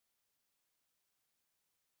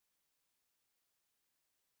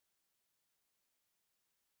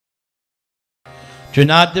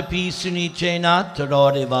Trinadapi sunichena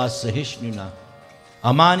tarodeva sahishnuna.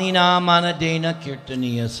 Amanina manadena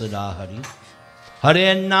kirtaniya sadahari.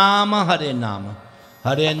 Hare nama, Hare nama.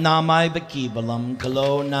 Hare namaiva kevalam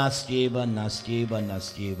kalo nastyeva nastyeva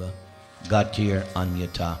nastyeva gatir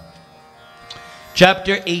anyata.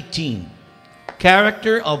 Chapter 18.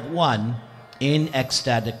 Character of one in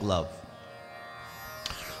ecstatic love.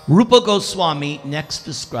 Rūpa Gosvāmī next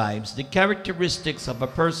describes the characteristics of a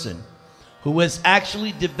person who has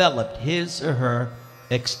actually developed his or her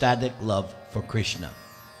ecstatic love for Krishna.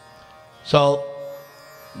 So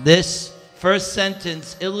this first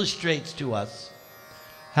sentence illustrates to us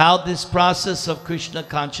how this process of Krishna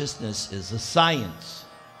consciousness is a science.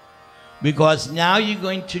 Because now you're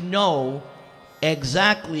going to know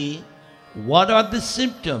exactly what are the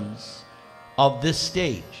symptoms of this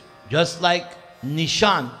stage. Just like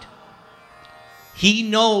Nishant, he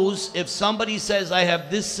knows if somebody says, I have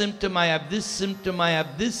this symptom, I have this symptom, I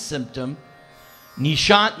have this symptom,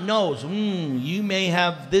 Nishant knows, you may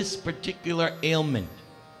have this particular ailment.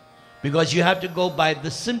 Because you have to go by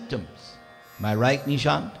the symptoms. Am I right,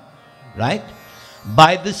 Nishant? Right?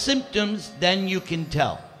 By the symptoms, then you can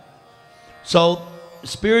tell. So,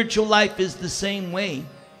 spiritual life is the same way.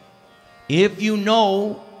 If you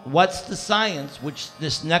know what's the science, which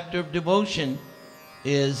this Nectar of Devotion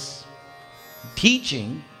is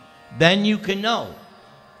teaching, then you can know.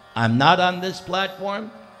 I'm not on this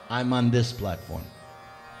platform, I'm on this platform.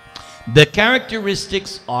 The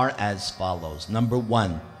characteristics are as follows. Number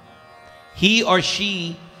one, he or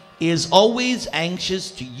she is always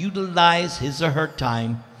anxious to utilize his or her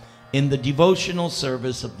time in the devotional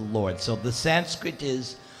service of the Lord. So the Sanskrit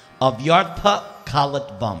is avyartha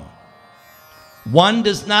kalatvam. One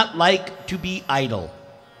does not like to be idle.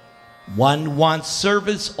 One wants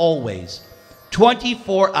service always,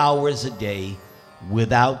 24 hours a day,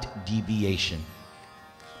 without deviation.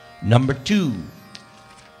 Number two,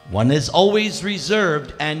 one is always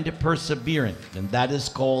reserved and perseverant, and that is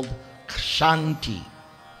called Shanti.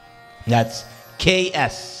 That's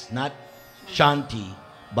KS, not Shanti,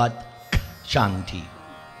 but Shanti.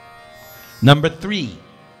 Number three,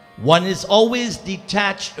 one is always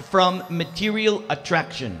detached from material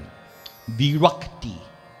attraction, Virakti.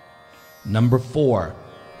 Number four,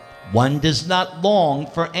 one does not long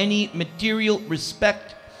for any material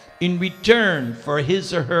respect in return for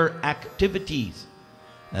his or her activities.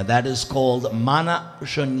 Now that is called Mana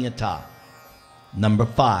Shunyata. Number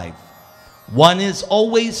five, one is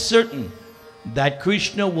always certain that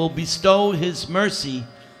Krishna will bestow his mercy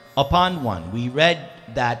upon one. We read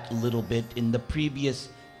that a little bit in the previous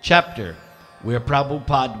chapter where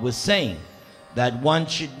Prabhupada was saying that one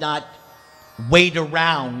should not wait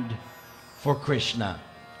around for Krishna.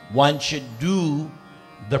 One should do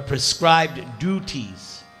the prescribed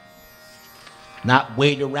duties, not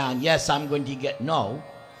wait around. Yes, I'm going to get, no.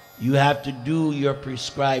 You have to do your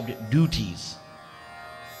prescribed duties.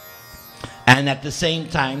 And at the same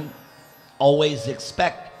time, always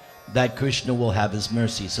expect that Krishna will have his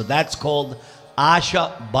mercy. So that's called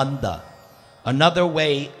Asha Bandha. Another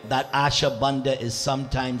way that Asha Bandha is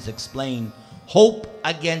sometimes explained, hope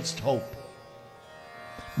against hope.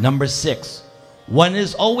 Number six, one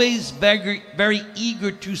is always very, very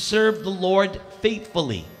eager to serve the Lord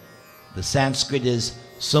faithfully. The Sanskrit is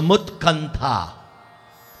Samutkantha.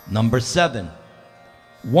 Number seven,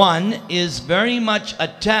 one is very much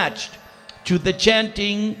attached to the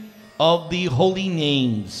chanting of the holy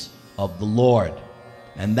names of the Lord.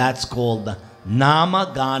 And that's called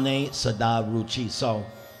Nama Gane Sada Ruchi. So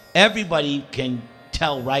everybody can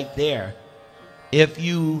tell right there. If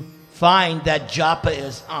you find that japa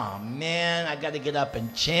is, oh man, I got to get up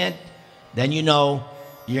and chant, then you know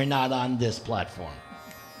you're not on this platform.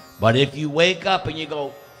 But if you wake up and you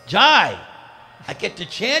go, Jai, I get to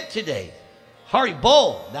chant today, Hari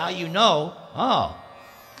Bol, now you know, oh,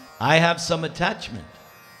 I have some attachment.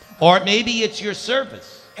 Or maybe it's your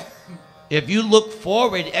service. If you look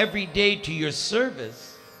forward every day to your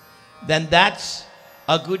service, then that's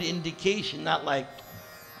a good indication, not like,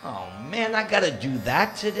 oh man, I got to do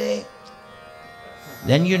that today.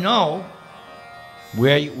 Then you know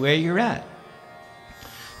where you're at.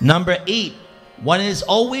 Number eight, one is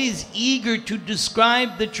always eager to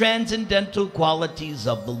describe the transcendental qualities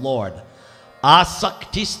of the Lord.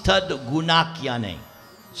 Asaktistad gunakyane.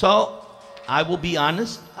 So, I will be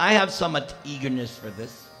honest, I have some eagerness for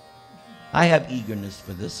this. I have eagerness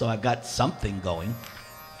for this, so I got something going.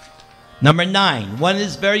 Number nine, one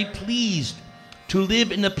is very pleased to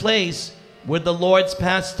live in a place where the Lord's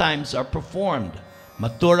pastimes are performed.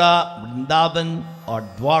 Mathura, Vrindavan, or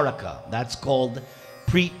Dwaraka. That's called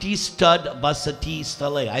Priti Stud Vasati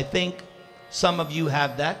Stale. I think some of you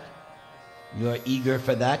have that. You're eager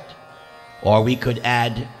for that. Or we could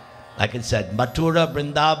add, like I said, Mathura,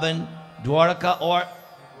 Vrindavan, Dwarka, or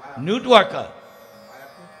New Dwarka.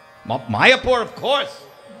 Mayapur, of course.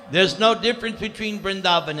 There's no difference between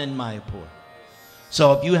Vrindavan and Mayapur.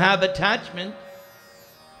 So if you have attachment,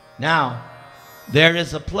 now, there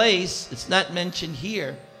is a place, it's not mentioned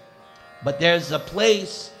here, but there's a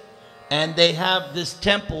place, and they have this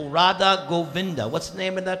temple, Radha Govinda. What's the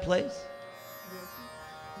name of that place?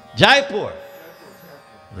 Jaipur.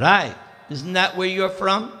 Right. Isn't that where you're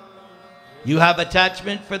from? You have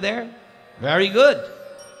attachment for there? Very good.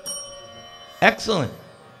 Excellent.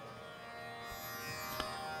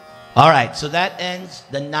 All right, so that ends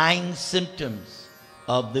the 9 symptoms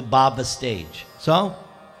of the Bhava stage. So,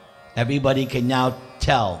 everybody can now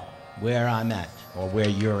tell where I'm at, or where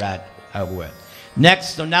you're at, where.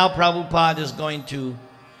 Next, so now Prabhupada is going to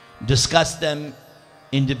discuss them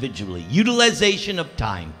individually. Utilization of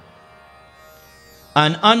time.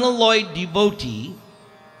 An unalloyed devotee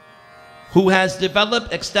who has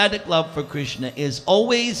developed ecstatic love for Krishna is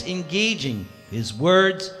always engaging his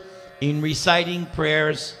words in reciting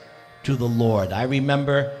prayers to the Lord. I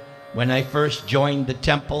remember when I first joined the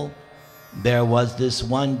temple, there was this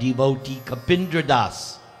one devotee, Kapindra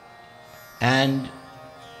Das, and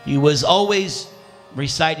he was always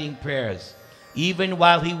reciting prayers. Even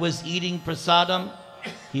while he was eating prasadam,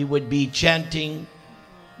 he would be chanting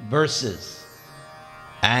verses.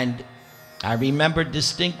 And I remember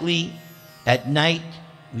distinctly, at night,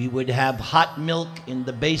 we would have hot milk in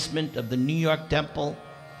the basement of the New York temple.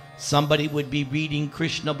 Somebody would be reading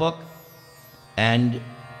Krishna book, and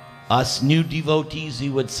us new devotees, he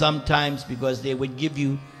would sometimes, because they would give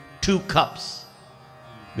you 2 cups,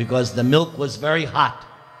 because the milk was very hot.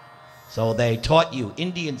 So they taught you,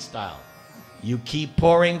 Indian style, you keep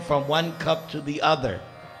pouring from one cup to the other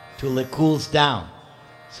till it cools down.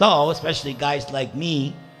 So, especially guys like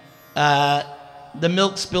me, the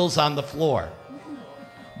milk spills on the floor.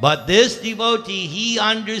 But this devotee, he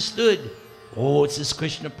understood, oh, it's this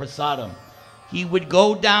Krishna prasadam. He would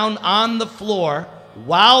go down on the floor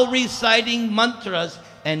while reciting mantras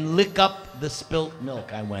and lick up the spilt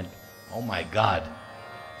milk. I went, oh my God,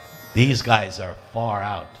 these guys are far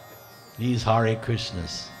out. These Hare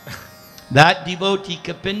Krishnas. That devotee,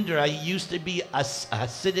 Kapindra, he used to be a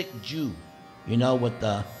Hasidic Jew, you know, with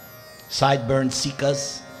the sideburn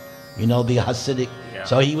sikas, you know, the Hasidic. Yeah.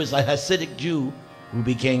 So he was a Hasidic Jew who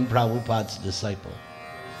became Prabhupada's disciple.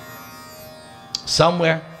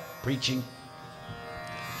 Somewhere preaching.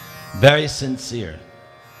 Very sincere.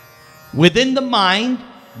 Within the mind,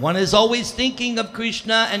 one is always thinking of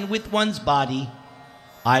Krishna, and with one's body,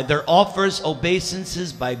 either offers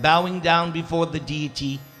obeisances by bowing down before the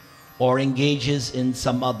deity or engages in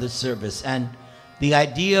some other service. And the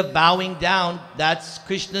idea of bowing down, that's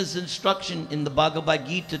Krishna's instruction in the Bhagavad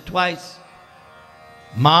Gita twice.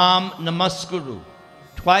 Mam namaskuru.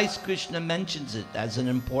 Twice Krishna mentions it as an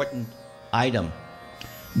important item.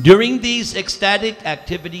 During these ecstatic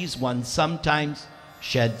activities, one sometimes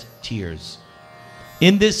sheds tears.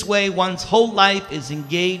 In this way, one's whole life is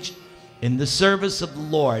engaged in the service of the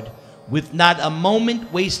Lord, with not a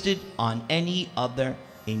moment wasted on any other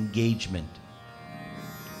engagement.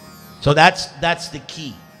 So that's the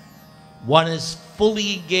key. One is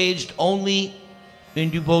fully engaged only in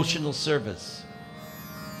devotional service.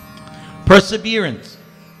 Perseverance.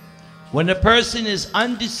 When a person is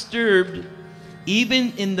undisturbed,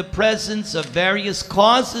 even in the presence of various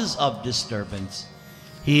causes of disturbance,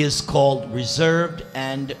 he is called reserved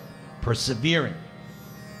and persevering.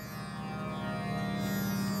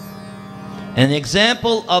 An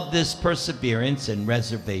example of this perseverance and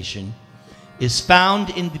reservation is found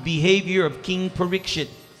in the behavior of King Parikshit,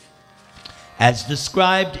 as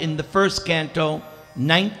described in the first canto,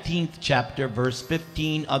 19th chapter, verse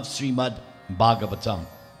 15 of Srimad Bhagavatam.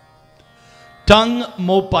 Tang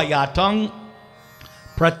mopayatang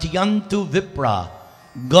pratyantu vipra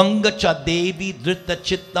ganga cha devi drita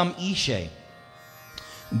chittam ishe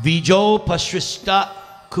vijo pashrishta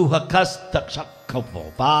kuhakas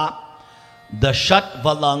takshakavova dashat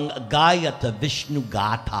valang gayata vishnu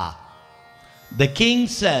gatha. The king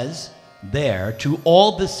says there to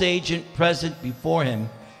all the sages present before him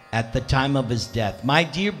at the time of his death, my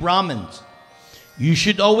dear Brahmins, you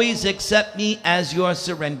should always accept me as your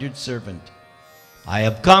surrendered servant. I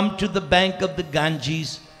have come to the bank of the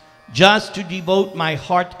Ganges just to devote my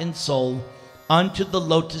heart and soul unto the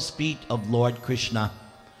lotus feet of Lord Krishna.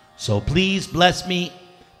 So please bless me,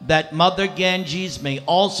 that Mother Ganges may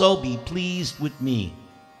also be pleased with me.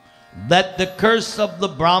 Let the curse of the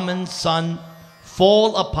Brahman's son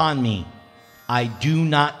fall upon me. I do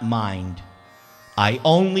not mind. I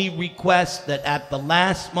only request that at the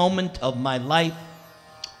last moment of my life,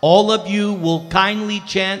 all of you will kindly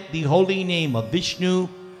chant the holy name of Vishnu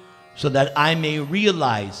so that I may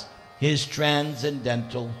realize his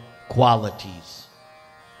transcendental qualities.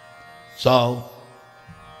 So,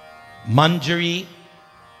 Manjari,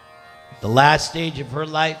 the last stage of her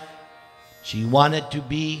life, she wanted to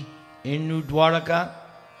be in New Dwaraka.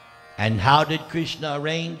 And how did Krishna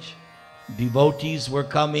arrange? Devotees were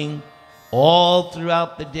coming all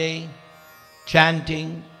throughout the day,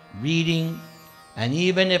 chanting, reading, and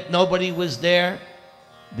even if nobody was there,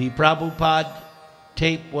 the Prabhupada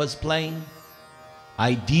tape was playing.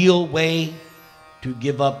 Ideal way to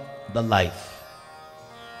give up the life.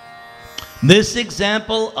 This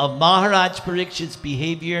example of Maharaj Parikshit's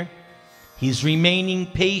behavior, his remaining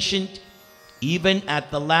patient even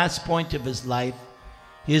at the last point of his life,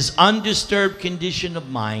 his undisturbed condition of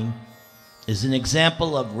mind, is an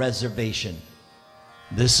example of reservation.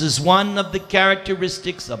 This is one of the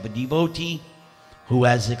characteristics of a devotee who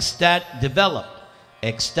has developed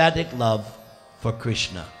ecstatic love for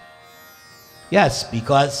Krishna. Yes,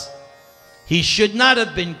 because he should not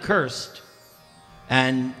have been cursed,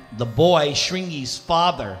 and the boy, Shringi's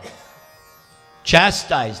father,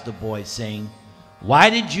 chastised the boy, saying, "Why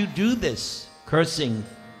did you do this?" Cursing.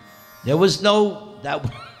 There was no,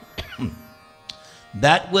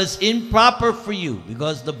 that was improper for you,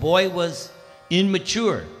 because the boy was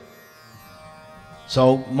immature.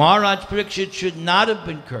 So Maharaj Parikshit should not have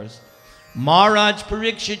been cursed. Maharaj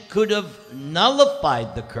Parikshit could have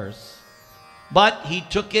nullified the curse, but he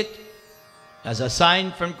took it as a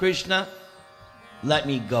sign from Krishna. Let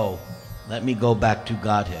me go. Let me go back to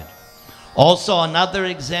Godhead. Also, another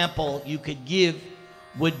example you could give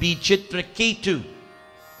would be Chitraketu,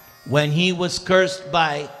 when he was cursed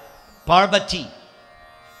by Parvati.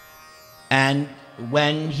 And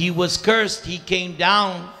when he was cursed, he came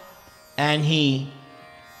down and he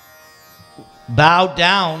bowed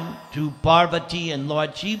down to Parvati and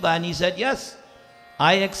Lord Shiva, and he said, "Yes,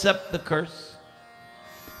 I accept the curse."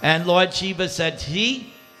 And Lord Shiva said,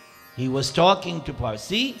 "See," he was talking to Parvati,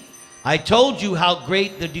 "See, I told you how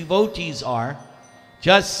great the devotees are.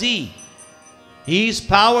 Just see, he's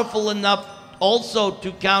powerful enough also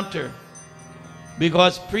to counter."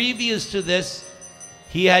 Because previous to this,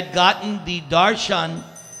 he had gotten the darshan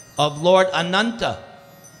of Lord Ananta.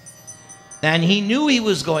 And he knew he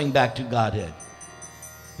was going back to Godhead.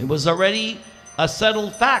 It was already a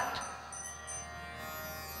settled fact.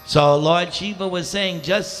 So Lord Shiva was saying,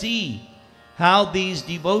 just see how these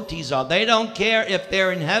devotees are. They don't care if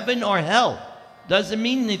they're in heaven or hell. Doesn't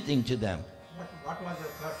mean anything to them. What was the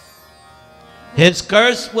curse? His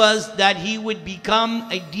curse was that he would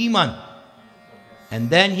become a demon. And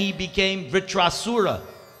then he became Vritrasura.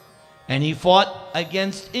 And he fought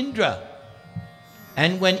against Indra.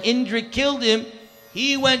 And when Indra killed him,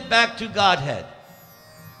 he went back to Godhead.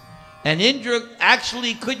 And Indra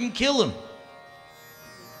actually couldn't kill him.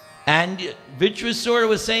 And Vritrasura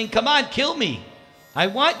was saying, "Come on, kill me. I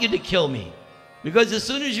want you to kill me. Because as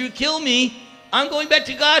soon as you kill me, I'm going back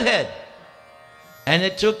to Godhead." And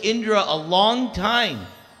it took Indra a long time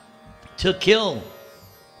to kill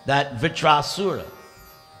that Vritrasura.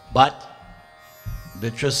 But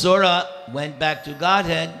Vritrasura went back to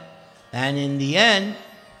Godhead, and in the end,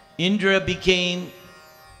 Indra became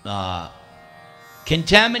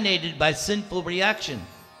contaminated by sinful reaction.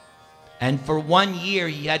 And for 1 year,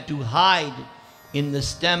 he had to hide in the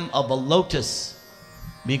stem of a lotus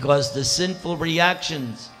because the sinful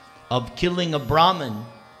reactions of killing a Brahmin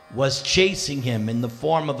was chasing him in the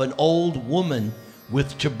form of an old woman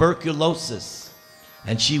with tuberculosis.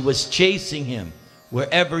 And she was chasing him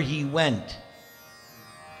wherever he went.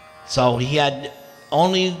 So he had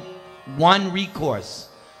only one recourse.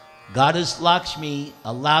 Goddess Lakshmi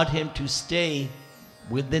allowed him to stay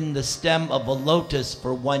within the stem of a lotus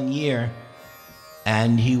for 1 year,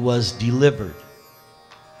 and he was delivered.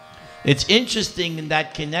 It's interesting in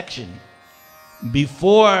that connection.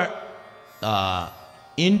 Before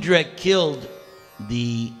Indra killed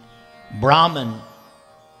the Brahmin,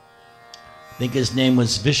 I think his name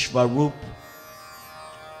was Vishvarup,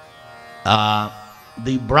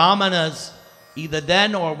 the Brahmanas, either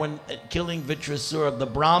then or when killing Vritrasura, the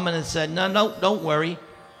Brahmanas said, no, don't worry.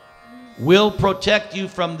 We'll protect you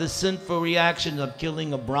from the sinful reaction of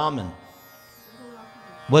killing a Brahmin.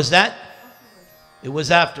 Was that? It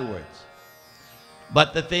was afterwards.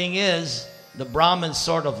 But the thing is, the Brahmins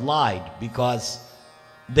sort of lied because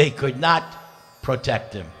they could not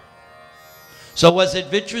protect him. So was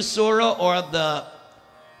it Vritrasura or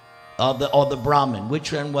the Brahmin?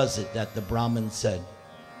 Which one was it that the Brahmin said?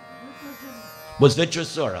 Was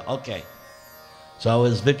Vritrasura, okay. So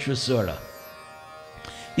is Vitrasura.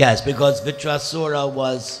 Yes, because Vitrasura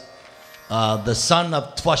was the son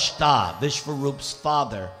of Tvashta, Vishvarup's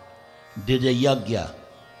father, did a yajna.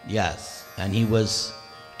 Yes, and he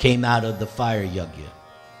came out of the fire yajna.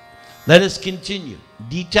 Let us continue.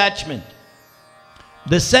 Detachment.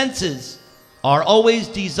 The senses are always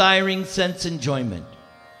desiring sense enjoyment.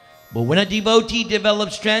 But when a devotee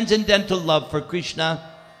develops transcendental love for Krishna,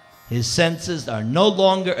 his senses are no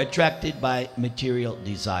longer attracted by material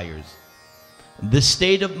desires. This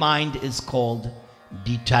state of mind is called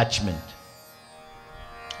detachment.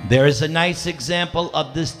 There is a nice example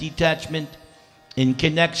of this detachment in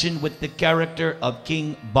connection with the character of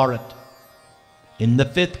King Bharat. In the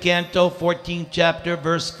 5th canto, 14th chapter,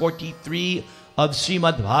 verse 43 of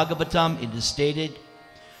Srimad Bhagavatam, it is stated,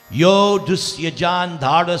 Yo dusyajan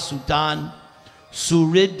dhara sutan,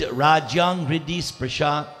 surid rajang hridis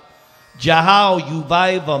prasha, jahau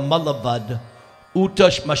yuvaiva malavad,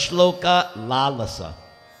 utash mashloka lalasa.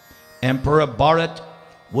 Emperor Bharat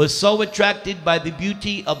was so attracted by the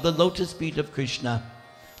beauty of the lotus feet of Krishna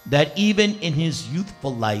that even in his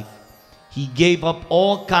youthful life, he gave up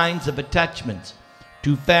all kinds of attachments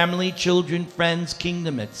to family, children, friends,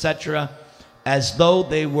 kingdom, etc., as though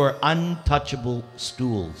they were untouchable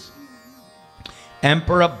stools.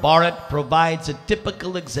 Emperor Bharat provides a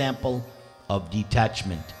typical example of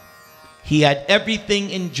detachment. He had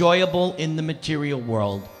everything enjoyable in the material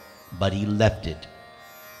world, but he left it.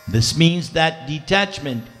 This means that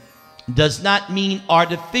detachment does not mean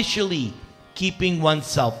artificially keeping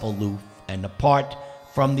oneself aloof and apart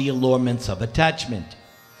from the allurements of attachment.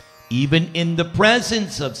 Even in the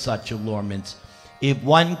presence of such allurements, if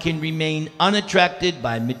one can remain unattracted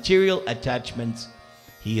by material attachments,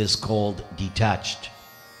 he is called detached.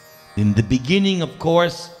 In the beginning, of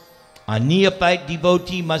course, a neophyte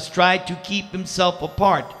devotee must try to keep himself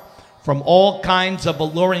apart from all kinds of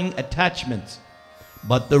alluring attachments.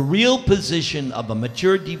 But the real position of a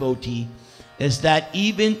mature devotee is that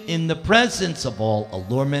even in the presence of all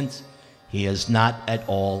allurements, he is not at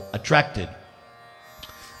all attracted.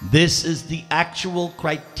 This is the actual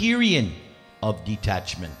criterion of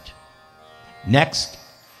detachment. Next,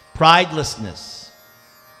 pridelessness.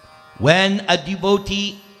 When a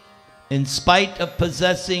devotee, in spite of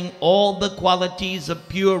possessing all the qualities of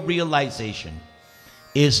pure realization,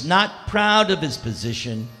 is not proud of his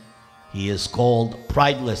position, he is called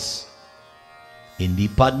prideless. In the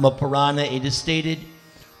Padma Purana, it is stated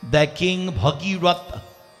that King Bhagirath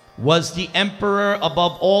was the emperor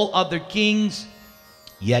above all other kings,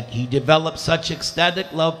 yet he developed such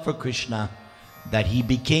ecstatic love for Krishna that he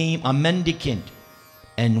became a mendicant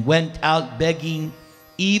and went out begging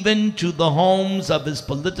even to the homes of his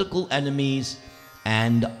political enemies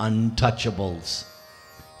and untouchables.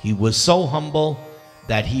 He was so humble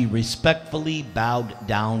that he respectfully bowed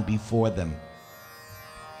down before them.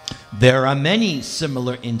 There are many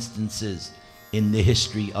similar instances in the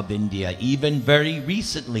history of India. Even very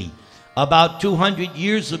recently, about 200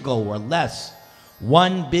 years ago or less,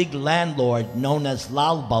 one big landlord known as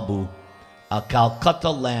Lal Babu, a Calcutta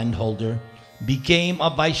landholder, became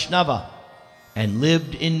a Vaishnava and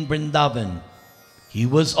lived in Vrindavan. He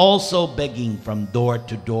was also begging from door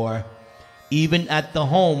to door, even at the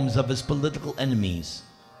homes of his political enemies.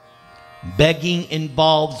 Begging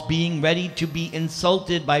involves being ready to be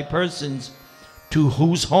insulted by persons to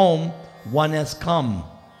whose home one has come.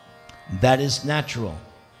 That is natural,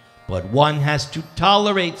 but one has to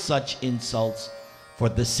tolerate such insults for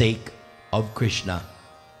the sake of Krishna.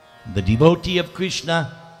 The devotee of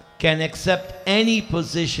Krishna can accept any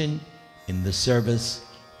position in the service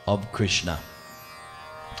of Krishna.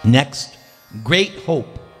 Next, great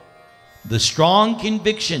hope. The strong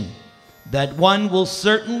conviction that one will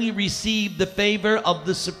certainly receive the favor of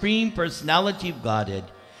the Supreme Personality of Godhead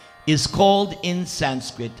is called in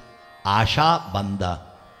Sanskrit Asha Bandha.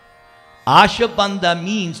 Asha Bandha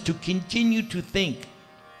means to continue to think,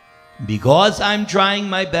 because I'm trying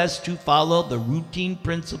my best to follow the routine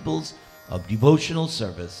principles of devotional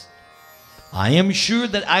service, I am sure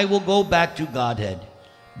that I will go back to Godhead,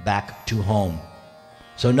 back to home.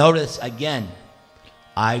 So notice again,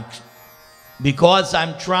 because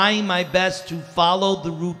I'm trying my best to follow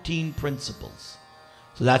the routine principles.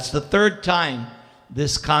 So that's the third time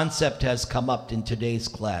this concept has come up in today's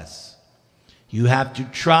class. You have to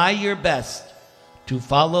try your best to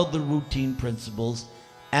follow the routine principles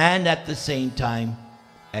and at the same time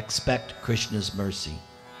expect Krishna's mercy.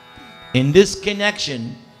 In this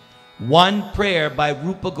connection, one prayer by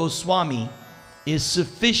Rūpa Gosvāmī is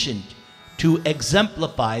sufficient to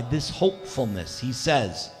exemplify this hopefulness. He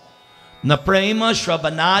says, Na prema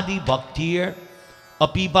shravanadi bhaktir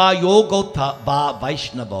apiba yogota va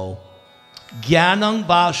Vaishnavo, Gyanang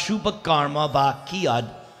va Shubha Karma va Kiyad,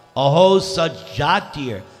 Aho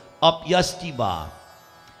Sajjatir Apyasti va,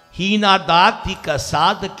 Hinadatika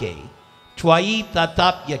Sadake, Twai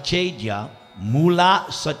Tatap Yachedya, Mula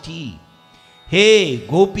Sati, He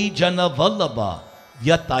Gopi Jana Vallabha,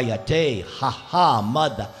 Vyatayate, Haha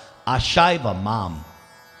Mad Ashaiva Mam.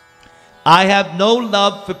 I have no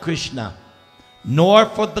love for Krishna, nor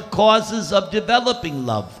for the causes of developing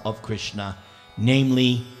love of Krishna,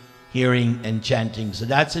 namely hearing and chanting. So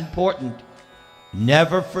that's important.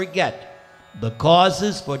 Never forget the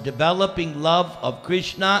causes for developing love of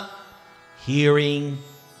Krishna, hearing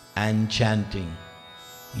and chanting.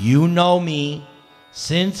 You know me,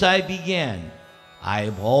 since I began,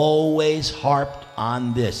 I've always harped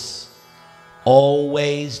on this.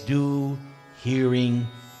 Always do hearing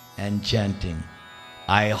and chanting.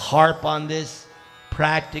 I harp on this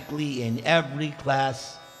practically in every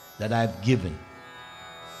class that I've given.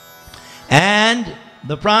 And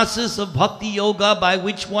the process of bhakti yoga, by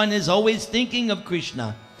which one is always thinking of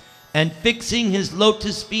Krishna and fixing his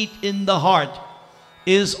lotus feet in the heart,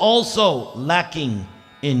 is also lacking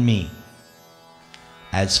in me.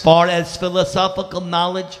 As far as philosophical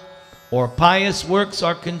knowledge or pious works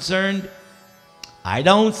are concerned, I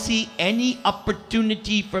don't see any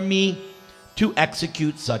opportunity for me to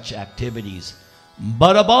execute such activities.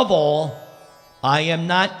 But above all, I am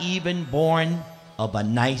not even born of a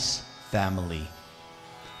nice family.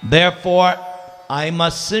 Therefore, I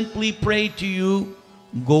must simply pray to you,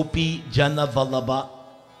 Gopi Jana Vallabha,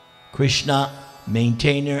 Krishna,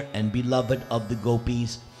 maintainer and beloved of the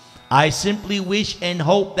gopis. I simply wish and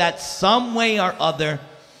hope that some way or other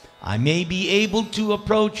I may be able to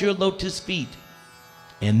approach your lotus feet.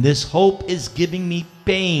 And this hope is giving me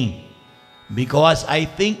pain, because I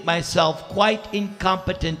think myself quite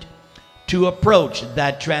incompetent to approach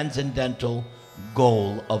that transcendental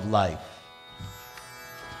goal of life.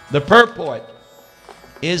 The purport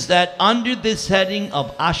is that under this heading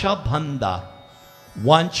of Ashabhanda,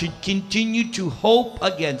 one should continue to hope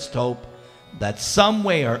against hope that some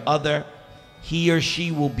way or other he or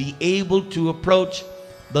she will be able to approach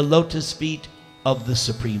the lotus feet of the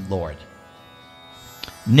Supreme Lord.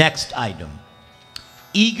 Next item,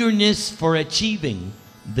 eagerness for achieving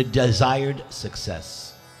the desired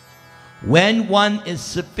success. When one is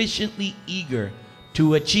sufficiently eager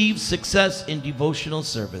to achieve success in devotional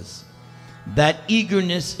service, that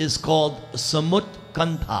eagerness is called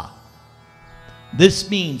samutkantha. This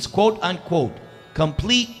means, quote unquote,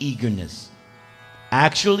 complete eagerness.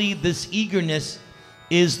 Actually, this eagerness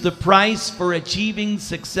is the price for achieving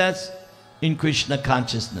success in Krishna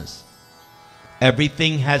consciousness.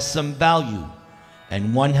 Everything has some value,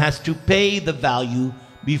 and one has to pay the value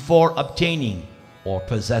before obtaining or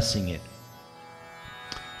possessing it.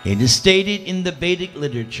 It is stated in the Vedic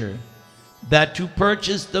literature that to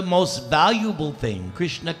purchase the most valuable thing,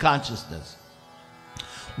 Krishna consciousness,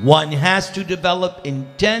 one has to develop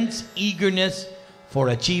intense eagerness for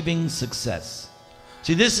achieving success.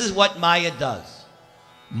 See, this is what Maya does.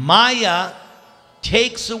 Maya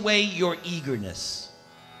takes away your eagerness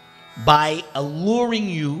by alluring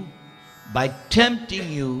you, by tempting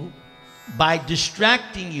you, by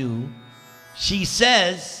distracting you. She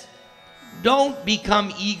says, don't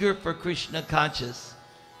become eager for Krishna conscious.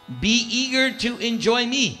 Be eager to enjoy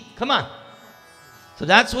me. Come on. So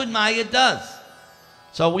that's what Maya does.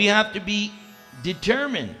 So we have to be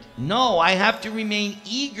determined. No, I have to remain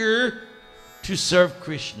eager to serve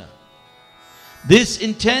Krishna. This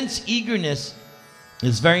intense eagerness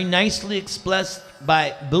is very nicely expressed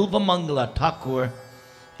by Bilvamangala Thakur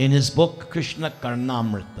in his book Krishna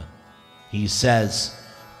Karnamrita. He says,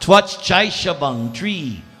 Twach Chaishavang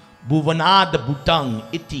Tri Bhuvanada Bhutang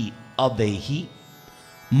Iti Avehi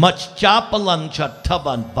Mach Chapalang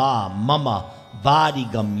Chatavan Va Mama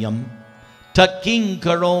Vadigamyam Taking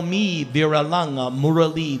Karomi Viralanga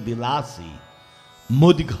Murali Vilasi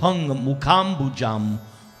Mudghang Mukambujam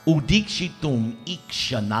Udikshitum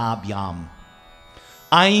Ikshanabhyam.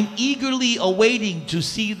 I am eagerly awaiting to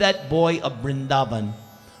see that boy of Vrindavan,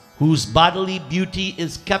 whose bodily beauty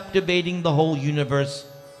is captivating the whole universe,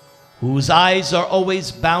 whose eyes are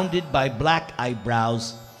always bounded by black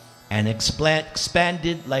eyebrows and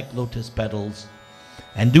expanded like lotus petals,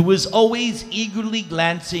 and who is always eagerly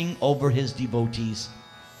glancing over his devotees,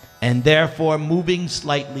 and therefore moving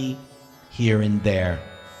slightly here and there.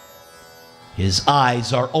 His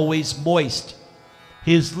eyes are always moist,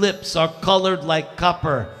 his lips are colored like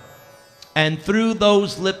copper, and through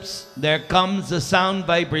those lips there comes a sound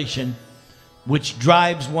vibration which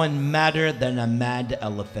drives one madder than a mad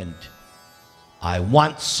elephant. I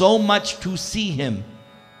want so much to see him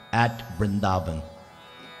at Vrindavan.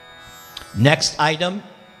 Next item,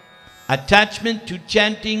 attachment to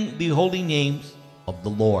chanting the holy names of the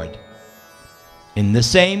Lord. In the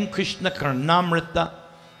same Krishna Karnamrita,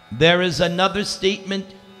 there is another statement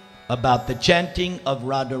about the chanting of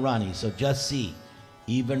Radharani. So just see,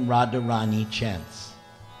 even Radharani chants.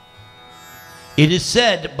 It is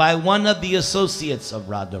said by one of the associates of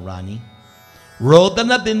Radharani,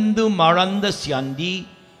 Rodana Bindu Maranda Syandi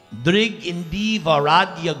Drig Indi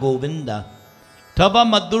Varadya Govinda Tava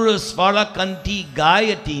Madhura Svarakanti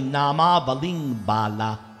Gayati Nama Baling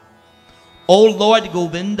Bala. O Lord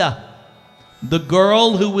Govinda, the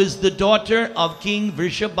girl who is the daughter of King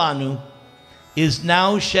Vrishabhanu is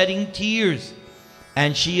now shedding tears,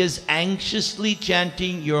 and she is anxiously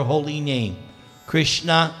chanting your holy name,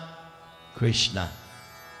 Krishna, Krishna.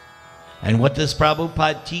 And what does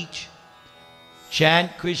Prabhupada teach?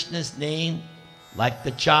 Chant Krishna's name like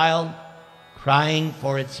the child crying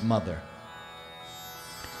for its mother.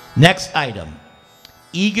 Next item,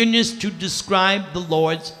 eagerness to describe the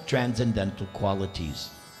Lord's transcendental qualities.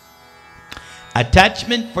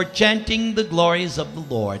 Attachment for chanting the glories of the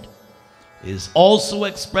Lord is also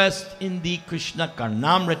expressed in the Krishna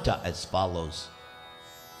Karnamrita as follows.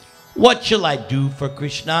 What shall I do for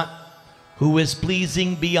Krishna, who is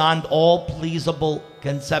pleasing beyond all pleasable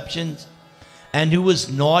conceptions, and who is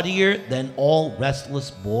naughtier than all restless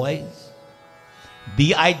boys?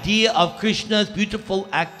 The idea of Krishna's beautiful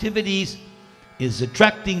activities is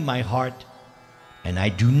attracting my heart, and I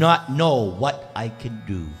do not know what I can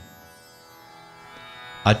do.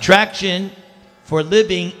 Attraction for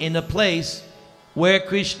living in a place where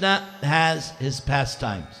Krishna has his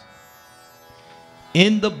pastimes.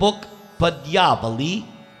 In the book Padyavali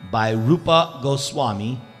by Rūpa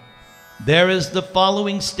Gosvāmī, there is the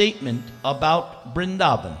following statement about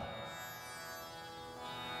Vrindavan.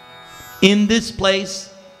 In this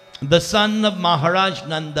place, the son of Maharaj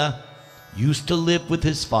Nanda used to live with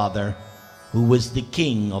his father, who was the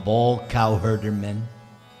king of all cowherder men.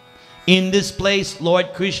 In this place,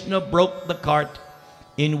 Lord Krishna broke the cart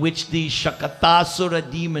in which the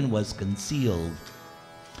Shakatasura demon was concealed.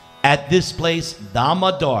 At this place,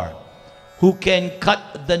 Damodar, who can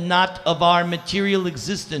cut the knot of our material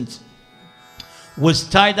existence, was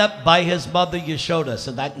tied up by his mother Yashoda.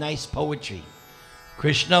 So that nice poetry.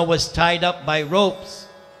 Krishna was tied up by ropes,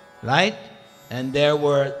 right? And there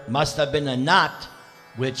must have been a knot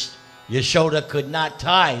which Yashoda could not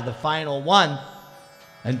tie, the final one,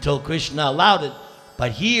 until Krishna allowed it.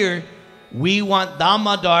 But here, we want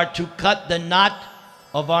Damodar to cut the knot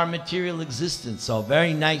of our material existence. So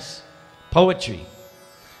very nice poetry.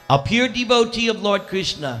 A pure devotee of Lord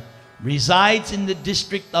Krishna resides in the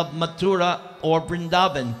district of Mathura or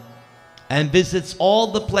Vrindavan and visits all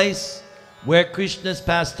the place where Krishna's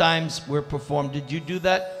pastimes were performed. Did you do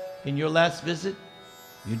that in your last visit?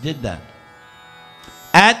 You did that.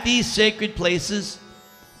 At these sacred places,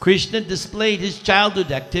 Krishna displayed his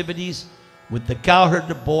childhood activities with the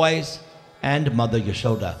cowherder boys and Mother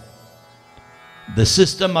Yashoda. The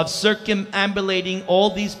system of circumambulating all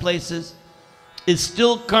these places is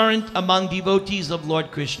still current among devotees of Lord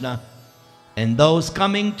Krishna, and those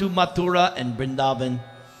coming to Mathura and Vrindavan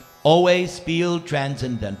always feel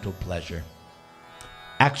transcendental pleasure.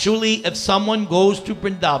 Actually, if someone goes to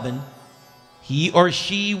Vrindavan, he or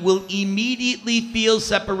she will immediately feel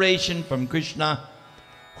separation from Krishna,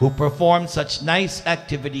 who performed such nice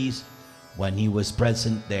activities when he was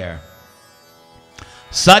present there.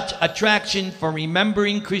 Such attraction for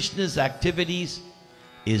remembering Krishna's activities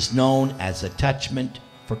is known as attachment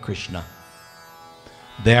for Krishna.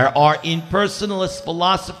 There are impersonalist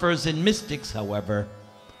philosophers and mystics, however,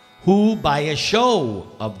 who by a show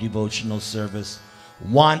of devotional service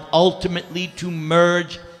want ultimately to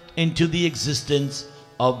merge into the existence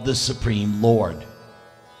of the Supreme Lord.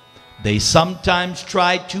 They sometimes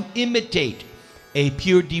try to imitate a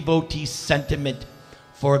pure devotee's sentiment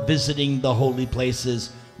for visiting the holy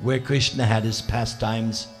places where Krishna had his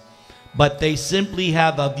pastimes, but they simply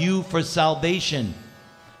have a view for salvation,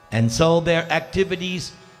 and so their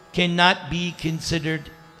activities cannot be considered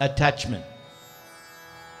attachment.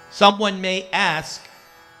 Someone may ask,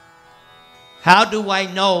 how do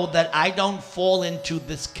I know that I don't fall into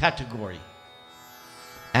this category?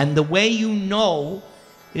 And the way you know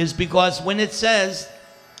is because when it says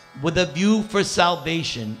with a view for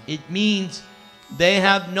salvation, it means they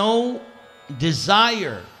have no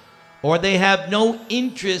desire or they have no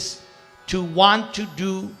interest to want to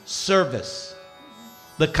do service.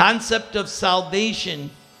 The concept of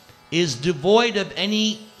salvation is devoid of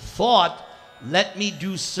any thought, let me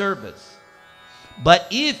do service. But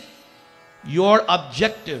if your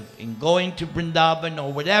objective in going to Vrindavan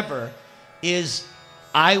or whatever is,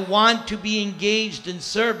 I want to be engaged in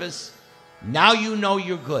service, now you know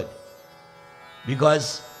you're good.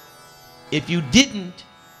 Because if you didn't,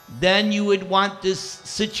 then you would want this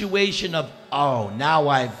situation of, oh, now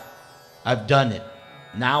I've done it.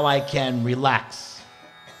 Now I can relax.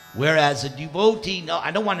 Whereas a devotee, no,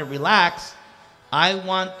 I don't want to relax. I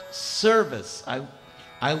want service.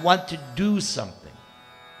 I want to do something.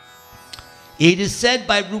 It is said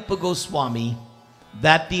by Rūpa Gosvāmī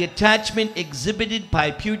that the attachment exhibited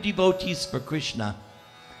by pure devotees for Krishna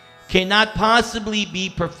cannot possibly be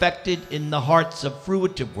perfected in the hearts of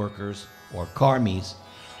fruitive workers or karmis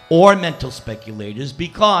or mental speculators,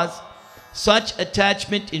 because such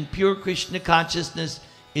attachment in pure Krishna consciousness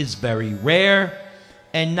is very rare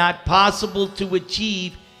and not possible to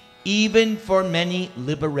achieve even for many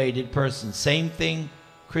liberated persons. Same thing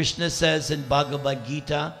Krishna says in Bhagavad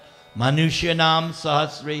Gita, Manushyanam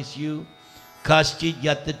sahasresyu kaschid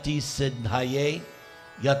yatati siddhaye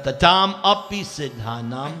yatatam api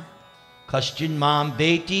siddhanam kaschin mam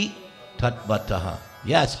beti tatvataha.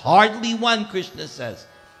 Yes, hardly one, Krishna says,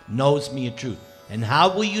 knows me in truth. And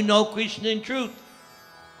how will you know Krishna in truth?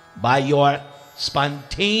 By your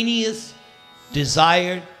spontaneous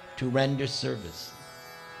desire to render service.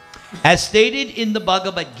 As stated in the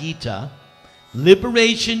Bhagavad Gita,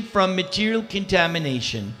 liberation from material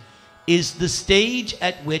contamination is the stage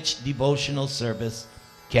at which devotional service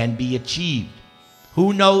can be achieved.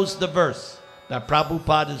 Who knows the verse that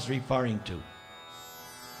Prabhupada is referring to?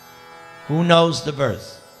 Who knows the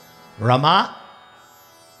verse? Rama?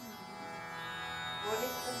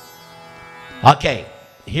 Okay,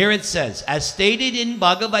 here it says, as stated in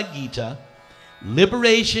Bhagavad Gita,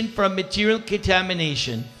 liberation from material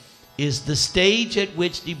contamination is the stage at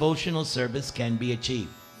which devotional service can be achieved.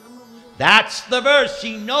 That's the verse.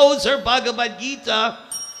 She knows her Bhagavad Gita.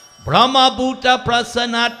 Brahma bhuta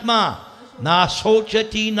prasanatma na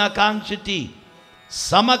sochati na kankshati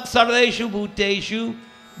samaksareshu bhuteshu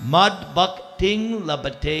mad bhakting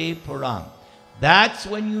labate puram. That's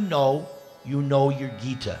when you know your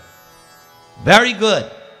Gita. Very good.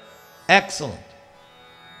 Excellent.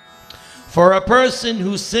 For a person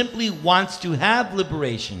who simply wants to have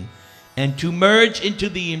liberation and to merge into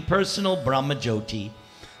the impersonal Brahma Jyoti,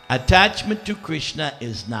 attachment to Krishna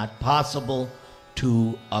is not possible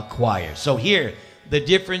to acquire. So here, the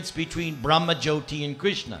difference between Brahma Jyoti and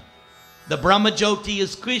Krishna. The Brahma Jyoti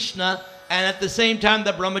is Krishna, and at the same time,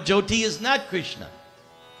 the Brahma Jyoti is not Krishna.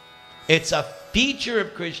 It's a feature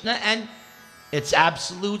of Krishna, and it's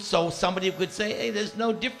absolute, so somebody could say, hey, there's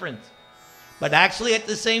no difference. But actually, at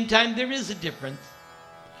the same time, there is a difference.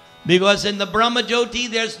 Because in the Brahma Jyoti,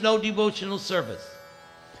 there's no devotional service.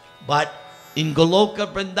 But in Goloka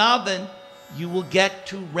Vrindavan, you will get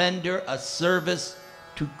to render a service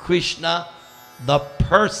to Krishna, the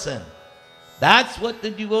person. That's what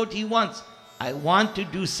the devotee wants. I want to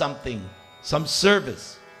do something, some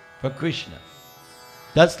service for Krishna.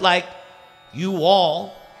 That's like you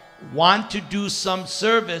all want to do some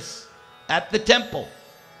service at the temple.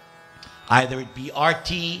 Either it be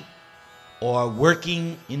RT or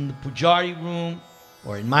working in the pujari room,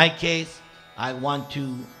 or in my case, I want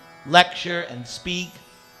to lecture and speak.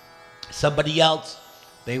 Somebody else,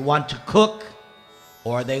 they want to cook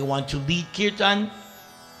or they want to lead kirtan.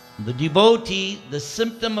 The devotee, the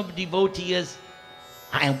symptom of devotee is,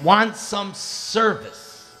 I want some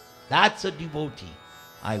service. That's a devotee.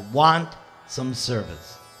 I want some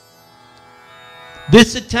service.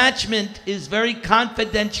 This attachment is very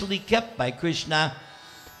confidentially kept by Krishna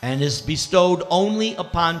and is bestowed only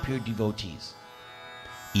upon pure devotees.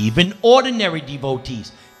 Even ordinary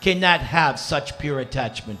devotees cannot have such pure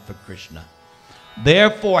attachment for Krishna.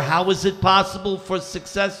 Therefore, how is it possible for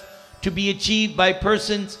success to be achieved by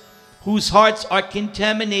persons whose hearts are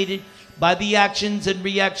contaminated by the actions and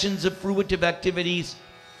reactions of fruitive activities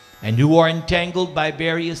and who are entangled by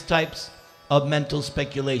various types of mental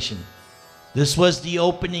speculation? This was the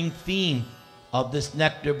opening theme of this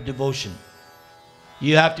Nectar of Devotion.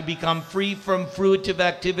 You have to become free from fruitive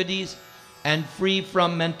activities and free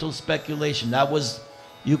from mental speculation. That was,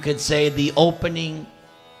 you could say, the opening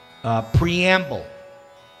preamble.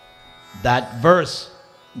 That verse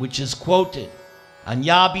which is quoted,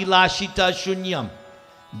 Anyabhilashita shunyam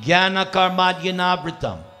jnana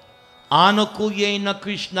karmadyanavritam anukulyena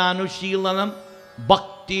krishnanushilanam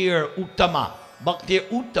bhaktir uttama. Bhaktir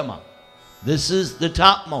uttama. This is the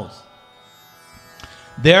topmost.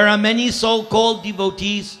 There are many so-called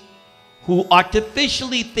devotees who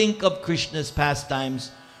artificially think of Krishna's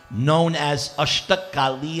pastimes known as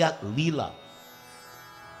Ashtakaliya Leela.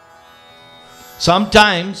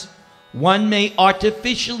 Sometimes one may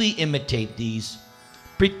artificially imitate these,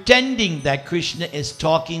 pretending that Krishna is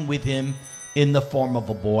talking with him in the form of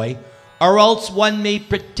a boy, or else one may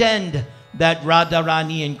pretend that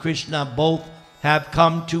Radharani and Krishna both have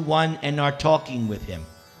come to one and are talking with him.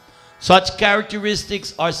 Such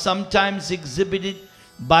characteristics are sometimes exhibited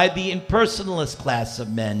by the impersonalist class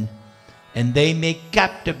of men, and they may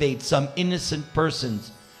captivate some innocent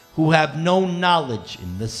persons who have no knowledge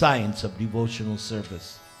in the science of devotional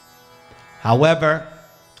service. However,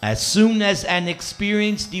 as soon as an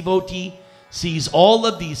experienced devotee sees all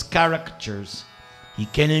of these caricatures, he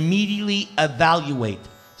can immediately evaluate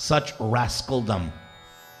such rascaldom.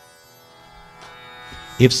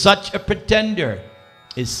 If such a pretender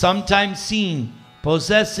is sometimes seen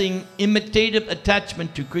possessing imitative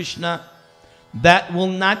attachment to Krishna, that will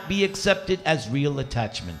not be accepted as real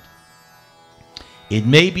attachment. It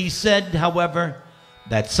may be said, however,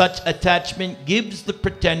 that such attachment gives the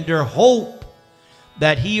pretender hope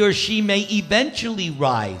that he or she may eventually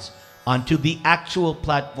rise onto the actual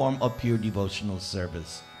platform of pure devotional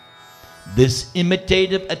service. This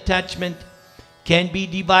imitative attachment can be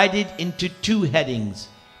divided into two headings,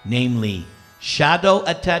 namely shadow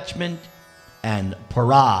attachment and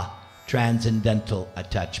para, transcendental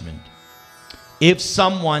attachment. If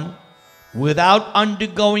someone, without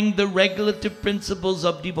undergoing the regulative principles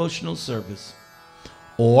of devotional service,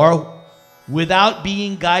 or without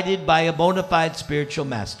being guided by a bona fide spiritual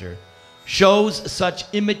master, shows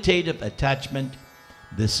such imitative attachment,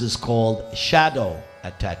 this is called shadow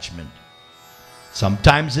attachment.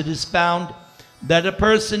 Sometimes it is found that a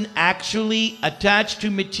person actually attached to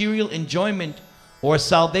material enjoyment or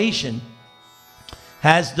salvation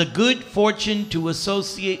has the good fortune to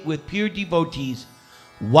associate with pure devotees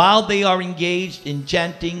while they are engaged in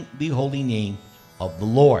chanting the holy name of the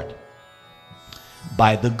Lord.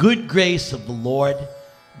 By the good grace of the Lord,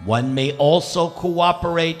 one may also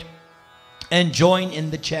cooperate and join in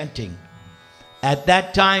the chanting. At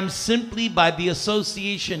that time, simply by the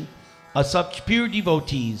association of such pure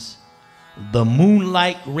devotees, the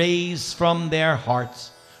moonlight rays from their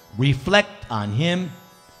hearts reflect on him,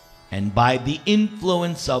 and by the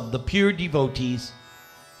influence of the pure devotees,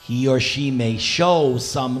 he or she may show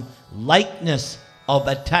some likeness of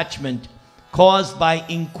attachment caused by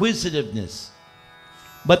inquisitiveness.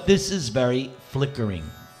 But this is very flickering.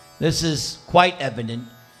 This is quite evident.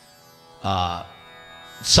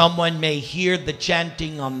 Someone may hear the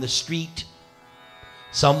chanting on the street.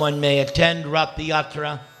 Someone may attend Rath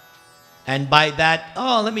Yatra, and by that,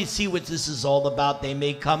 oh, let me see what this is all about. They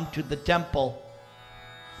may come to the temple.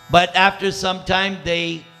 But after some time,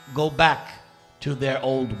 they go back to their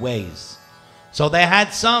old ways. So they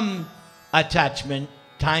had some attachment,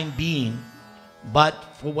 time being, but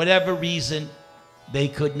for whatever reason, they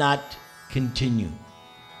could not continue.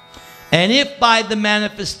 And if by the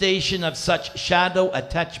manifestation of such shadow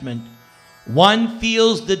attachment, one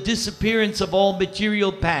feels the disappearance of all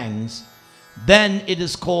material pangs, then it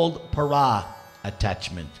is called para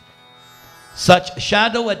attachment. Such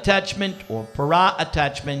shadow attachment or para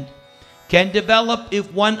attachment can develop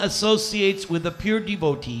if one associates with a pure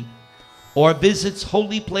devotee or visits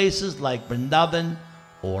holy places like Vrindavan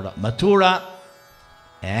or Mathura.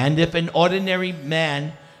 And if an ordinary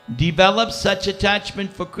man develops such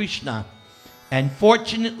attachment for Krishna and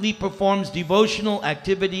fortunately performs devotional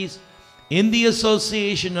activities in the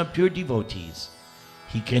association of pure devotees,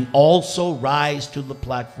 he can also rise to the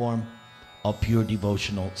platform of pure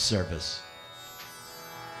devotional service.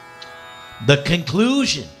 The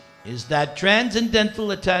conclusion is that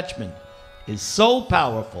transcendental attachment is so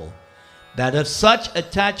powerful that if such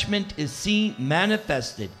attachment is seen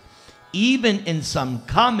manifested even in some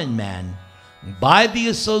common man by the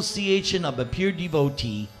association of a pure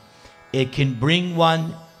devotee, it can bring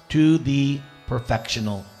one to the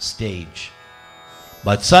perfectional stage.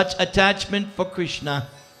 But such attachment for Krishna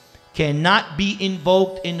cannot be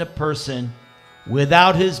invoked in a person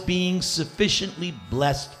without his being sufficiently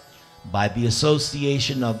blessed by the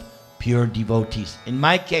association of pure devotees. In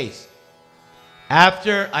my case,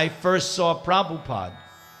 after I first saw Prabhupada,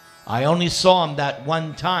 I only saw him that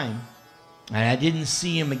one time, and I didn't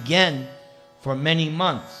see him again for many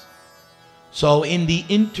months. So in the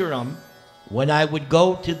interim, when I would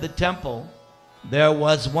go to the temple, there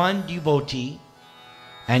was one devotee,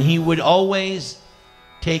 and he would always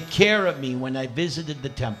take care of me when I visited the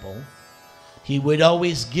temple. He would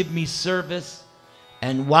always give me service,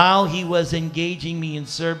 and while he was engaging me in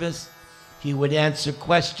service, he would answer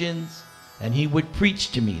questions, and he would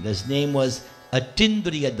preach to me. His name was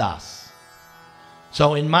Atindriya Das.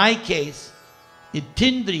 So in my case,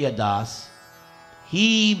 Atindriya Das,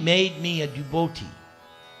 he made me a devotee.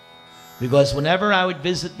 Because whenever I would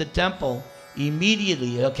visit the temple,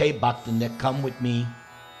 immediately, okay, Bhakti, come with me.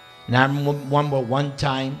 And I remember one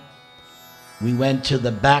time, we went to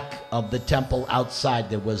the back of the temple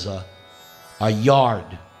outside. There was a yard.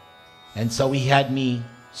 And so he had me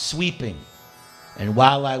sweeping. And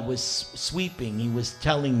while I was sweeping, he was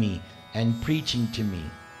telling me and preaching to me.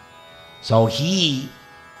 So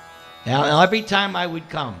every time I would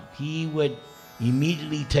come, he would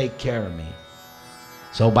immediately take care of me.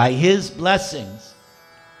 So by his blessings,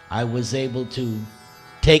 I was able to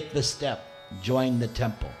take the step, join the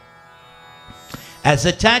temple. As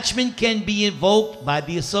attachment can be invoked by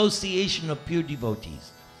the association of pure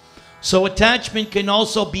devotees, so attachment can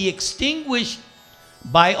also be extinguished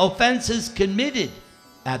by offenses committed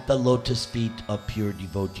at the lotus feet of pure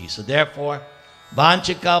devotees. So therefore,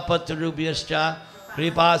 Vanchakalpatarubhyascha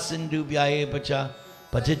Kripasindhubhyayevacha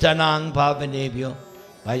Patitanang Pavanebhyo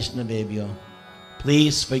Vaishnavebhyo.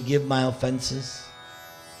 Please forgive my offenses.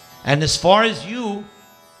 And as far as you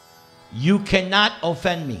cannot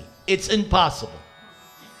offend me. It's impossible.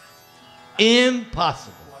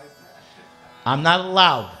 Impossible. I'm not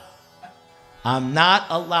allowed. I'm not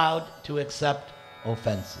allowed to accept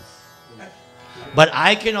offenses. But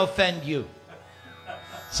I can offend you.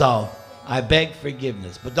 So I beg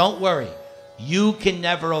forgiveness. But don't worry. You can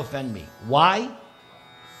never offend me. Why?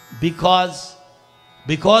 Because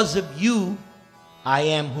of you, I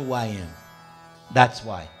am who I am. That's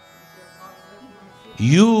why.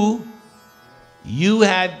 You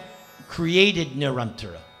have created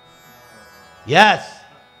Nirantara. Yes.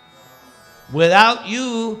 Without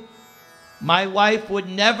you, my wife would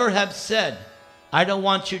never have said, I don't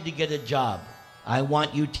want you to get a job. I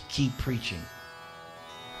want you to keep preaching.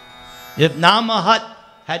 If Namahat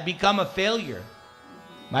had become a failure,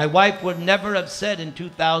 my wife would never have said in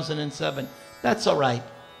 2007, that's all right.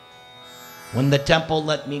 When the temple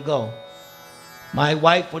let me go, my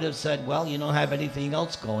wife would have said, well, you don't have anything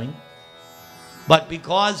else going. But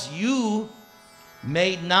because you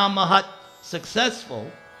made Namahat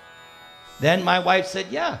successful, then my wife said,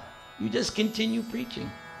 yeah, you just continue preaching.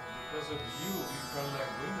 Because of you, we felt like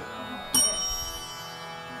doing the Namahat.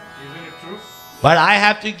 Isn't it true? But I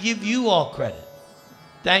have to give you all credit.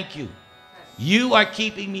 Thank you. You are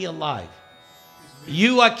keeping me alive.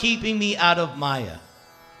 You are keeping me out of Maya.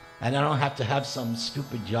 And I don't have to have some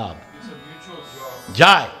stupid job. It's a mutual job.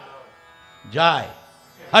 Jai. Jai.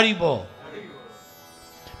 Haribol.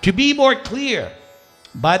 To be more clear,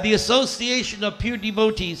 by the association of pure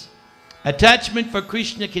devotees, attachment for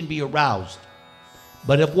Krishna can be aroused.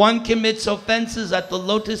 But if one commits offenses at the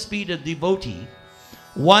lotus feet of devotee,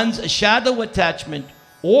 one's shadow attachment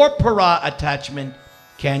or para attachment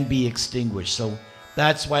can be extinguished. So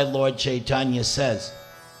that's why Lord Chaitanya says,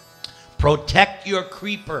 protect your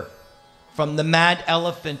creeper from the mad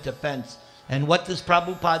elephant offense. And what does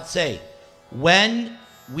Prabhupada say? When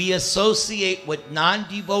we associate with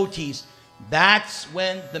non-devotees, that's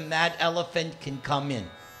when the mad elephant can come in.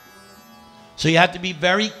 So you have to be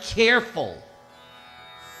very careful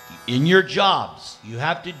in your jobs. You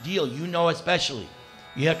have to deal, you know especially,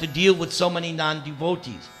 you have to deal with so many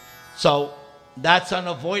non-devotees. So that's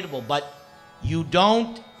unavoidable, but you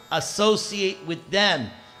don't associate with them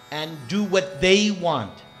and do what they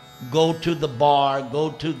want. Go to the bar,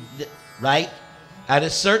 go to the, right? At a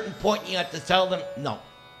certain point you have to tell them, no.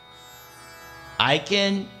 I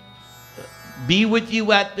can be with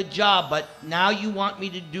you at the job, but now you want me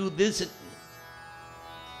to do this.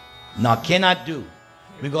 No, cannot do.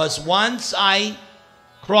 Because once I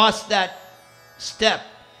cross that step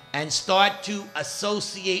and start to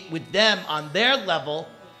associate with them on their level,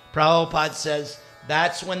 Prabhupada says,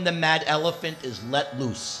 that's when the mad elephant is let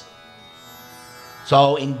loose.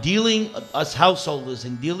 So in dealing, us householders,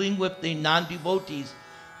 in dealing with the non-devotees,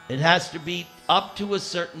 it has to be up to a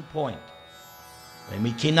certain point. And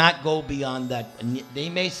we cannot go beyond that. And they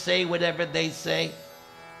may say whatever they say,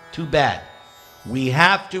 too bad. We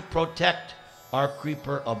have to protect our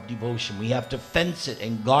creeper of devotion. We have to fence it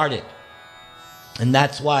and guard it. And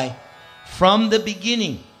that's why from the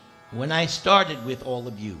beginning, when I started with all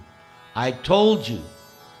of you, I told you,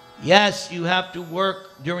 yes, you have to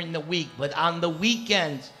work during the week, but on the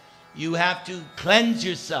weekends, you have to cleanse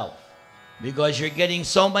yourself because you're getting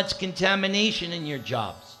so much contamination in your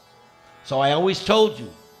jobs. So I always told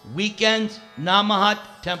you, weekends, Namahat,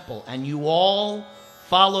 temple, and you all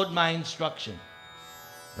followed my instruction,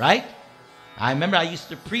 right? I remember I used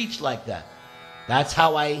to preach like that. That's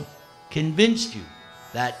how I convinced you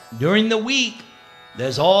that during the week,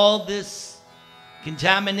 there's all this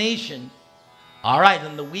contamination. All right,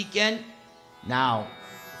 on the weekend, now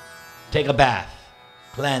take a bath,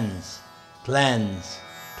 cleanse, cleanse,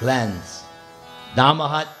 cleanse.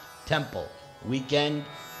 Dhammahat, temple. Weekend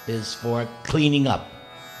is for cleaning up.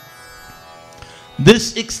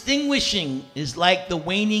 This extinguishing is like the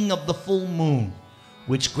waning of the full moon,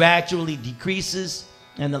 which gradually decreases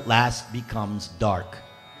and at last becomes dark.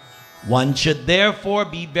 One should therefore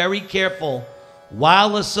be very careful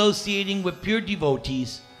while associating with pure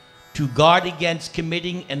devotees to guard against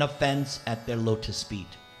committing an offense at their lotus feet.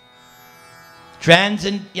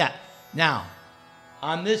 Now,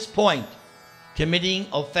 on this point, committing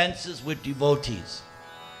offenses with devotees,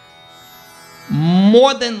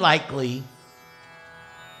 more than likely,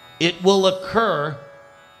 it will occur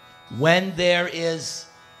when there is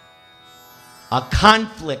a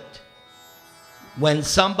conflict, when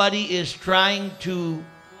somebody is trying to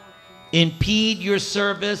impede your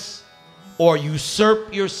service or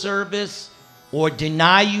usurp your service or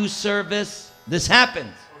deny you service. This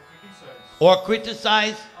happens. Or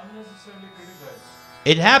criticize. Unnecessarily criticize.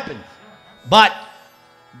 It happens. But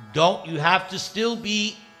you have to still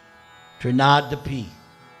be Trinadapi.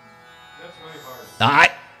 That's very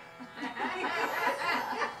hard.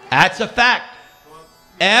 That's a fact.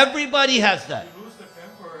 Everybody has that. You lose the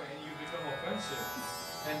temper and you become offensive.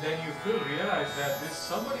 And then you realize that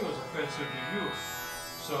somebody was offensive to you.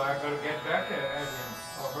 So I got to get back at him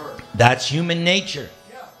or her. That's human nature.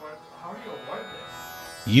 Yeah, but how do you avoid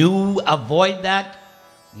that? You avoid that.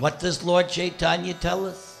 What does Lord Chaitanya tell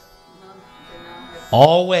us?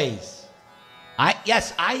 Always.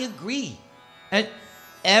 Yes, I agree. And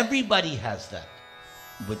everybody has that.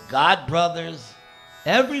 With God brothers,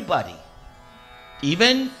 everybody.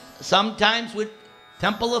 Even sometimes with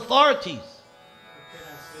temple authorities. Can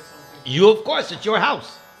I say something? You, of course, it's your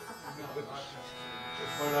house.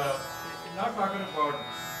 But not talking about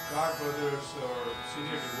God brothers or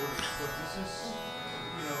senior devotees, but this is,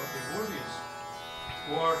 devotees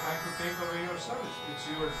who are trying to take away your service. It's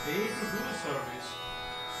your day to do the service.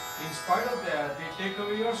 In spite of that, they take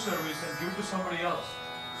away your service and give to somebody else,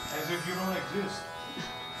 as if you don't exist.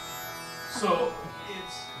 So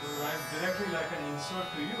it's directly like an insult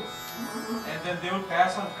to you. And then they will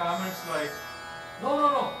pass on comments like,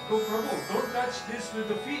 no, Prabhu, don't touch this with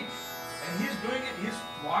the feet. And he's doing it, he's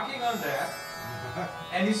walking on that,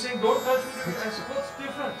 and he's saying, don't touch with the feet. I said, what's the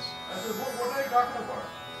difference? I said, what are you talking about?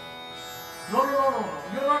 No,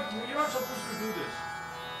 you're not supposed to do this.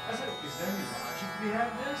 I said, is there any logic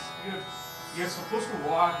behind this? You're supposed to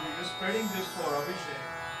walk, you're spreading this for Abhishek.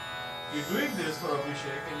 You're doing this for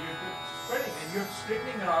Abhishek, and you're spreading, and you're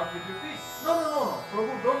straightening it out with your feet. No,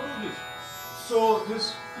 Prabhu, don't do this. So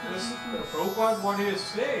this Prabhupada, what he has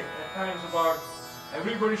said at times about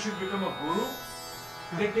everybody should become a guru,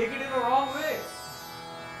 they take it in a wrong way.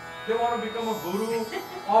 They want to become a guru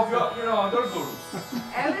of your, other gurus.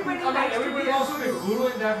 Everybody wants to be a guru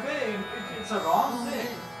in that way. It's a wrong thing.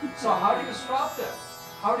 So how do you stop that?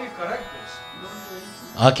 How do you correct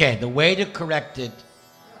this? Okay, the way to correct it,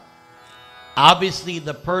 obviously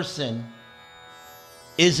the person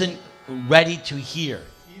isn't ready to hear.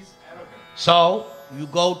 He's arrogant. So you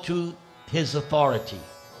go to his authority.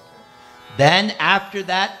 Then after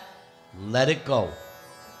that, let it go.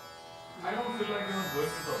 I don't feel like even going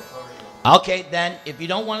to the authority. Okay, then if you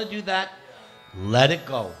don't want to do that, let it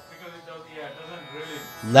go. Because it doesn't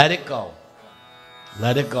really. Let it go.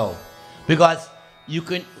 Let it go. Because you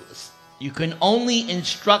can only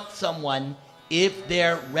instruct someone if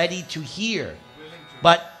they're ready to hear.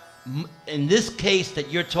 But in this case that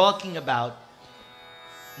you're talking about,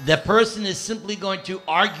 the person is simply going to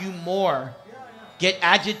argue more, get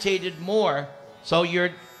agitated more. So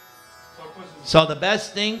the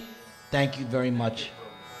best thing, thank you very much.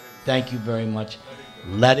 Thank you very much.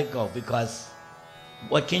 Let it go, because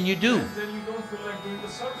what can you do? Then you don't feel like doing the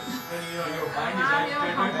service. Then your mind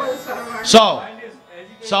is agitated.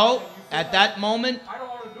 So at that moment, I don't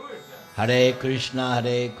want to do it then. Hare Krishna,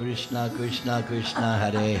 Krishna Krishna,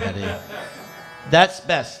 Hare Hare. That's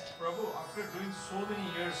best. Prabhu, after doing so many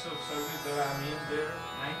years of service that I'm in there,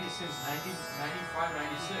 since 1995,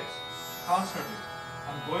 96, constantly,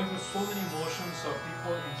 I'm going through so many motions of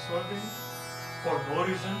people insulting for no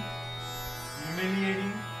reason,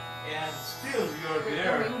 humiliating, and still you're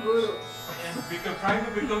there and trying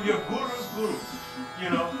to become your guru's guru,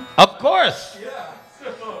 Of course. Yeah.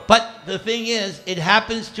 But the thing is, it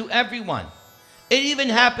happens to everyone. It even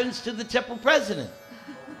happens to the temple president.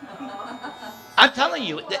 I'm telling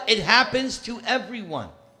you, it happens to everyone.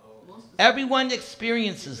 Everyone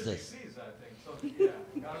experiences this.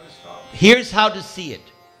 Here's how to see it.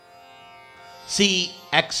 See,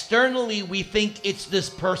 externally we think it's this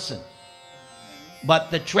person.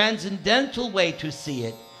 But the transcendental way to see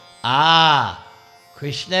it,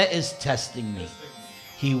 Krishna is testing me.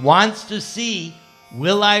 He wants to see,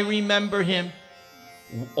 will I remember him,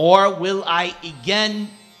 or will I again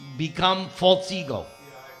become false ego?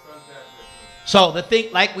 Yeah, I felt that way. So the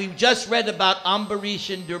thing, like we just read about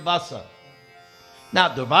Ambarish and Durvasa. Now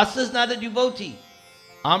Durvasa is not a devotee.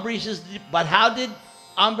 Ambarish is, but how did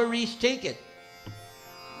Ambarish take it?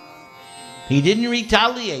 He didn't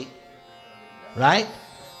retaliate, right?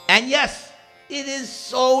 And yes, it is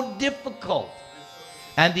so difficult.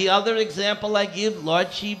 And the other example I give,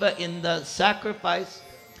 Lord Shiva in the sacrifice,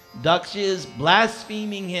 Daksha is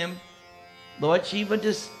blaspheming him. Lord Shiva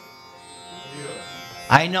just,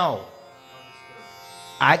 I know,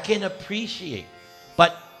 I can appreciate,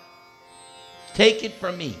 but take it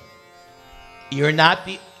from me. You're not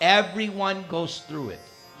the, everyone goes through it.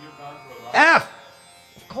 You've gone through a lot.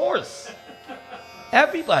 Of course.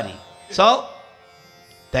 Everybody. So,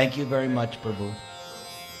 thank you very much, Prabhu.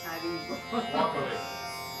 Walk away.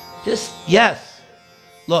 Just, yes.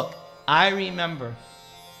 Look, I remember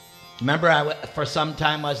for some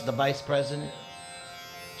time I was the vice president.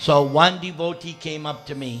 So one devotee came up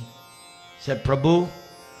to me, said, Prabhu,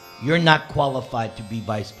 you're not qualified to be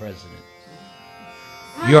vice president.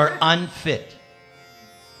 You're unfit.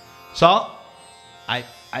 So I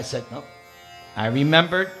said, no. I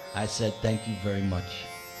remembered. I said, thank you very much.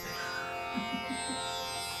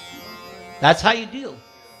 That's how you deal.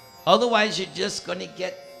 Otherwise, you're just going to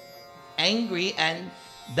get angry, and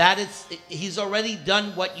he's already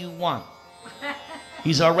done what you want.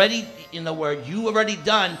 He's already, in the word, you already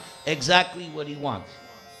done exactly what he wants.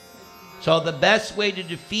 So the best way to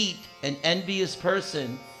defeat an envious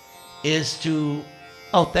person is to,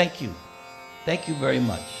 oh, thank you. Thank you very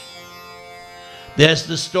much. There's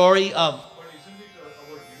the story of, But isn't it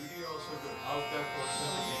our duty also to help that person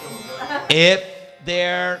to become a better if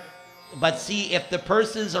they're, but see, if the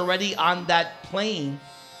person's already on that plane,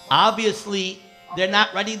 obviously they're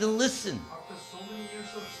not ready to listen. after so many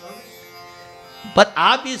years of service? But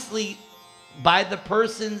obviously, by the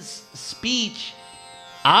person's speech,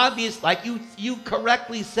 obvious, like you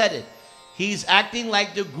correctly said it, he's acting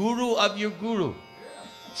like the guru of your guru.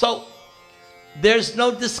 So there's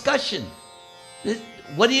no discussion.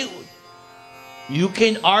 What do you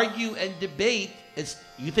can argue and debate.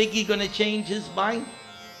 You think he's going to change his mind?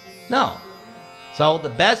 No. So the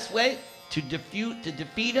best way to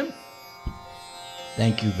defeat him,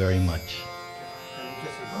 thank you very much. Can you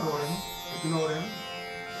just ignore him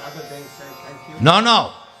rather than say thank you?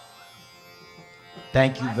 No.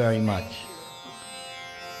 Thank you very much.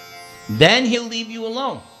 Then he'll leave you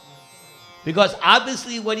alone. Because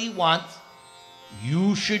obviously what he wants,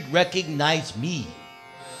 you should recognize me.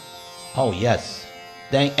 Oh, yes.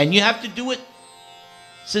 And you have to do it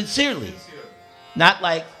sincerely. Not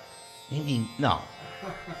like, no.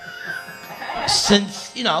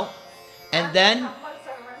 Since, and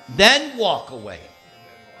then walk away.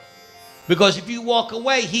 Because if you walk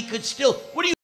away, he could still, what do you